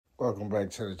Welcome back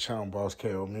to the channel, Boss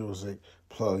KO Music,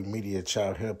 Plug Media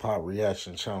Child Hip Hop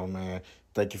Reaction Channel, man.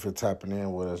 Thank you for tapping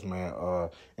in with us, man.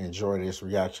 Enjoy this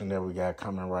reaction that we got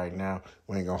coming right now.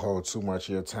 We ain't gonna hold too much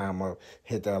of your time up.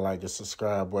 Hit that like and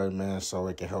subscribe button, man, so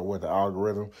it can help with the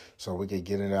algorithm, so we can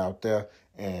get it out there,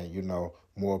 and you know,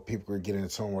 more people can get in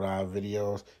tune with our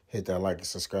videos. Hit that like and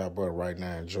subscribe button right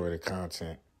now. Enjoy the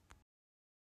content.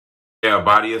 Yeah,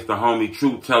 buddy, it's the homie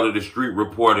Truth Teller, the street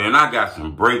reporter, and I got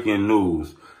some breaking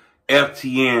news.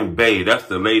 FTN Bae, that's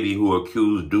the lady who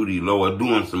accused Doodie Lo of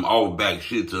doing some off-back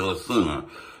shit to her son.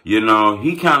 You know,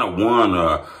 he kind of won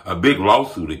a big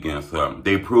lawsuit against her.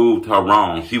 They proved her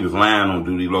wrong. She was lying on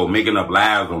Doodie Lo, making up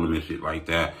lies on him and shit like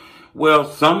that.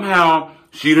 Well, somehow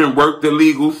she didn't work the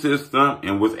legal system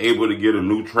and was able to get a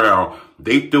new trial.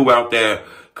 They threw out that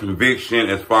conviction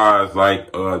as far as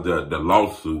like the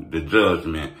lawsuit, the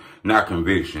judgment, not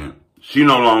conviction. She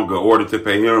no longer ordered to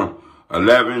pay him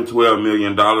 $12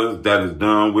 million. That is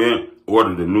done with.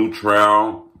 Ordered a new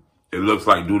trial. It looks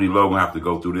like Doodie Lo gonna have to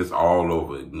go through this all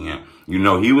over again. You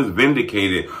know, he was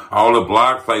vindicated. All the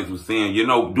blog sites were saying, you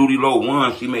know, Doodie Lo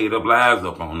won. She made up lies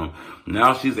up on him.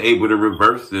 Now she's able to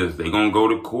reverse this. They're gonna go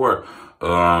to court.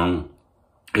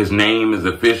 His name is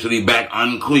officially back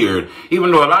uncleared,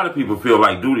 even though a lot of people feel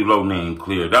like Doodie Lo name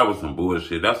cleared. That was some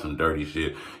bullshit. That's some dirty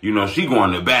shit. You know, she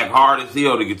going to back hard as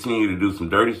hell to continue to do some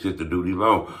dirty shit to Doodie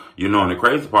Lo. You know, and the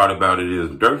crazy part about it is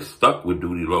Dirk stuck with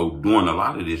Doodie Lo doing a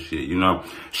lot of this shit, you know.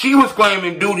 She was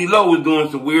claiming Doodie Lo was doing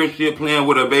some weird shit, playing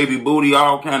with her baby booty,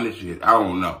 all kind of shit. I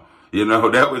don't know. You know,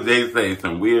 that was they say,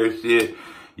 some weird shit.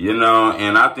 You know,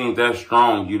 and I think that's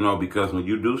strong, you know, because when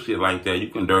you do shit like that, you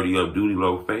can dirty up Doodie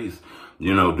Lo's face.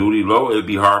 You know, Doodie Lo, it'd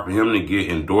be hard for him to get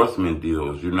endorsement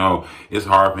deals. You know, it's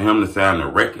hard for him to sign the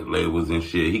record labels and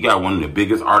shit. He got one of the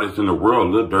biggest artists in the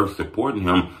world, Lil Durk, supporting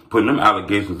him, putting them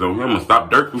allegations on him and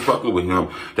stop Durk from fucking with him.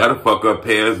 That'll fuck up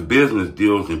past business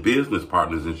deals and business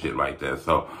partners and shit like that.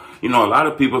 So, you know, a lot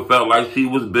of people felt like she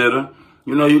was bitter.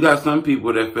 You know, you got some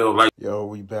people that felt like... Yo,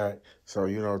 we back. So,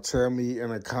 you know, tell me in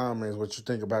the comments what you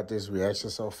think about this reaction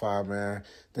so far, man.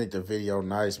 I think the video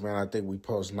nice, man. I think we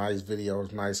post nice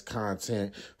videos, nice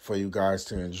content for you guys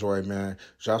to enjoy, man.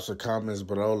 Drop some comments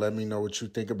below. Let me know what you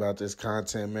think about this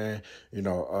content, man. You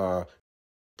know,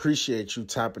 appreciate you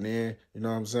tapping in. You know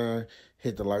what I'm saying?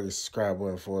 Hit the like and subscribe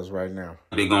button for us right now.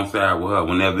 They gonna side with her.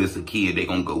 Whenever it's a kid, they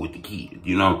gonna go with the kid,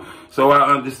 you know? So I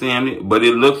understand it, but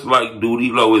it looks like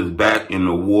Doodie Lo is back in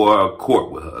the war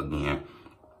court with her again.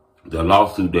 The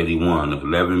lawsuit that he won of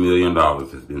 $11 million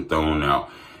has been thrown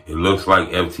out. It looks like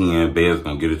FTN Bae is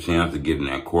gonna get a chance to get in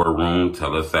that courtroom,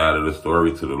 tell her side of the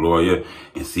story to the lawyer,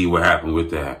 and see what happened with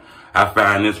that. I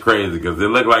find this crazy because it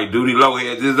looked like Doodie Lo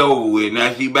had this over with.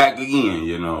 Now she back again,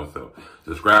 you know? So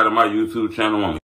subscribe to my YouTube channel.